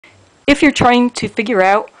If you're trying to figure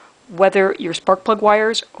out whether your spark plug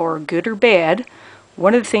wires are good or bad,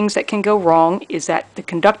 one of the things that can go wrong is that the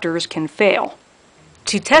conductors can fail.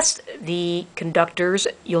 To test the conductors,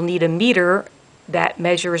 you'll need a meter that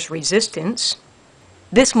measures resistance.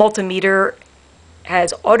 This multimeter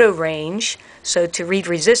has auto range, so to read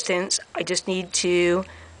resistance, I just need to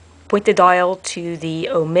point the dial to the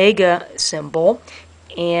omega symbol,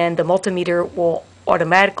 and the multimeter will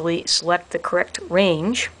automatically select the correct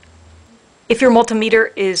range. If your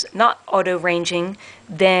multimeter is not auto ranging,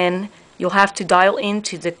 then you'll have to dial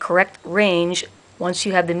into the correct range once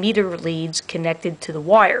you have the meter leads connected to the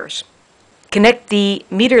wires. Connect the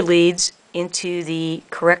meter leads into the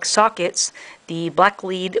correct sockets. The black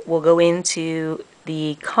lead will go into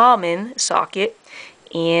the common socket,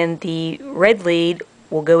 and the red lead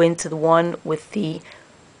will go into the one with the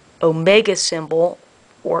omega symbol,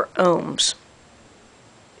 or ohms.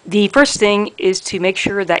 The first thing is to make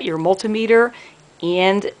sure that your multimeter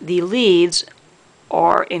and the leads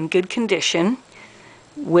are in good condition,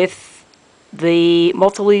 with the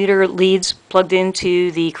multimeter leads plugged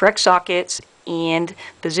into the correct sockets and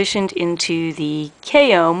positioned into the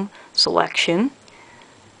k-ohm selection.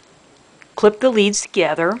 Clip the leads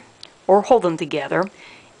together or hold them together,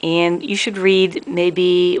 and you should read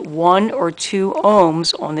maybe 1 or 2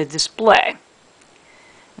 ohms on the display.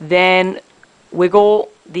 Then wiggle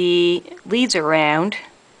the leads around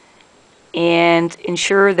and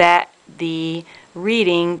ensure that the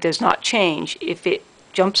reading does not change. If it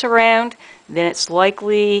jumps around, then it's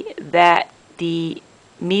likely that the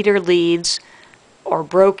meter leads are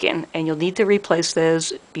broken, and you'll need to replace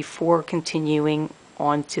those before continuing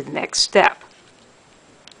on to the next step.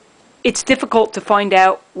 It's difficult to find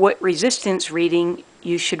out what resistance reading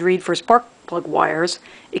you should read for spark plug wires.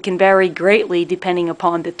 It can vary greatly depending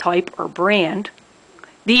upon the type or brand.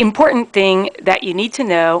 The important thing that you need to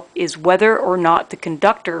know is whether or not the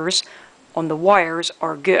conductors on the wires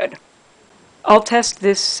are good. I'll test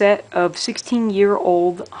this set of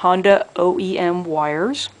 16-year-old Honda OEM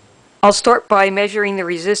wires. I'll start by measuring the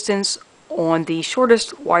resistance on the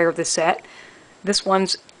shortest wire of the set. This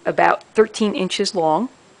one's about 13 inches long.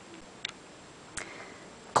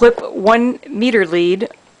 Clip one meter lead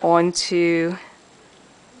onto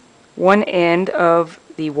one end of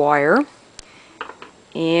the wire,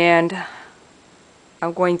 and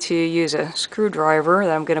I'm going to use a screwdriver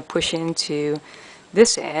that I'm going to push into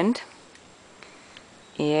this end,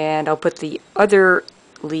 and I'll put the other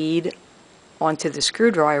lead onto the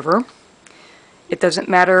screwdriver. It doesn't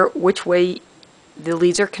matter which way the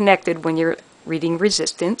leads are connected when you're reading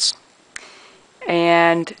resistance,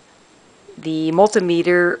 and the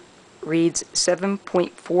multimeter reads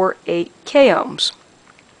 7.48 k-ohms.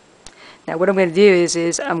 Now what I'm going to do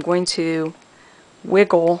is I'm going to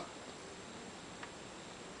wiggle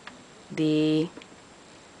the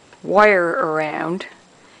wire around,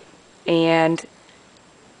 and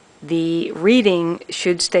the reading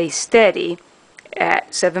should stay steady at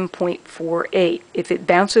 7.48. If it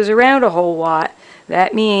bounces around a whole lot,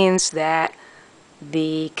 that means that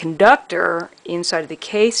the conductor inside of the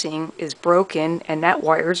casing is broken and that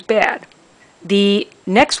wire is bad. The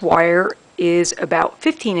next wire is about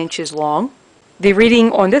 15 inches long. The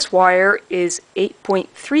reading on this wire is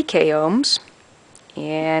 8.3 k-ohms,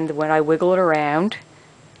 and when I wiggle it around,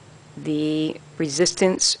 the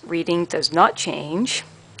resistance reading does not change.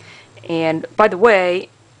 And by the way,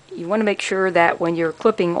 you want to make sure that when you're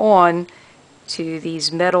clipping on to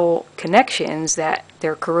these metal connections that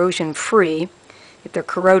they're corrosion free. If they're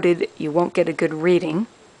corroded, you won't get a good reading.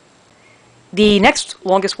 The next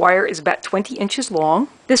longest wire is about 20 inches long.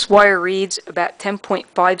 This wire reads about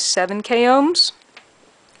 10.57 k-ohms.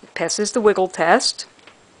 It passes the wiggle test.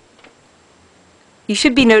 You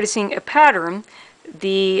should be noticing a pattern.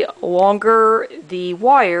 The longer the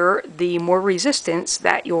wire, the more resistance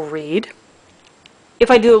that you'll read.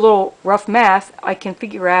 If I do a little rough math, I can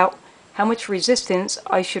figure out how much resistance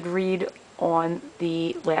I should read on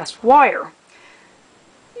the last wire.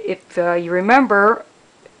 If you remember,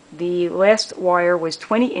 the last wire was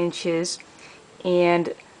 20 inches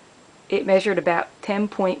and it measured about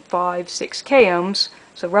 10.56 k-ohms,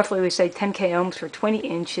 so roughly we say 10 k-ohms for 20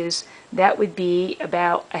 inches. That would be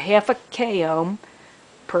about a half a k-ohm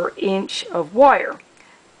per inch of wire.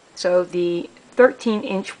 So the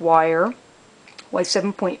 13-inch wire was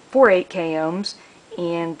 7.48 k-ohms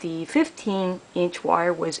and the 15-inch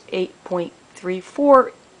wire was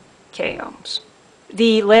 8.34 k-ohms.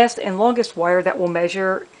 The last and longest wire that we'll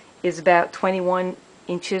measure is about 21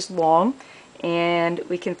 inches long, and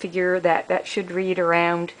we can figure that that should read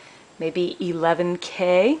around maybe 11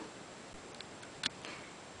 k.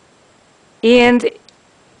 And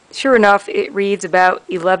Sure enough, it reads about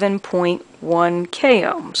 11.1 k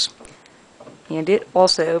ohms, and it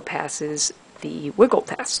also passes the wiggle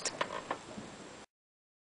test.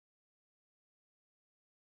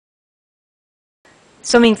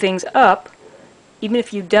 Summing things up, even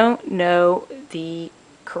if you don't know the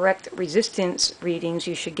correct resistance readings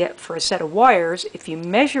you should get for a set of wires, if you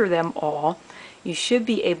measure them all, you should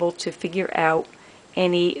be able to figure out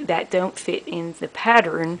any that don't fit in the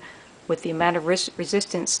pattern with the amount of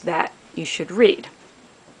resistance that you should read.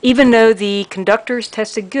 Even though the conductors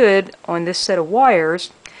tested good on this set of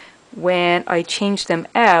wires, when I changed them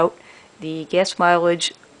out, the gas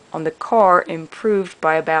mileage on the car improved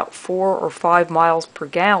by about 4 or 5 miles per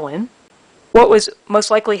gallon. What was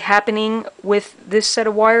most likely happening with this set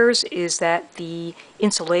of wires is that the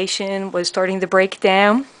insulation was starting to break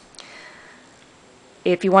down.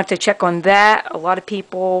 If you want to check on that, a lot of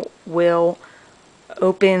people will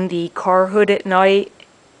open the car hood at night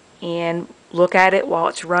and look at it while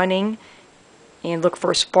it's running and look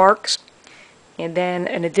for sparks. And then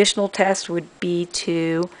an additional test would be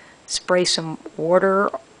to spray some water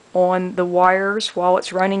on the wires while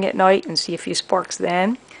it's running at night and see a few sparks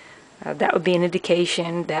then. That would be an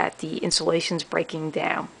indication that the insulation's breaking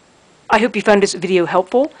down. I hope you found this video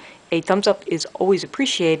helpful. A thumbs up is always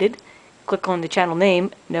appreciated. Click on the channel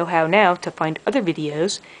name, Know How Now, to find other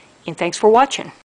videos. And thanks for watching.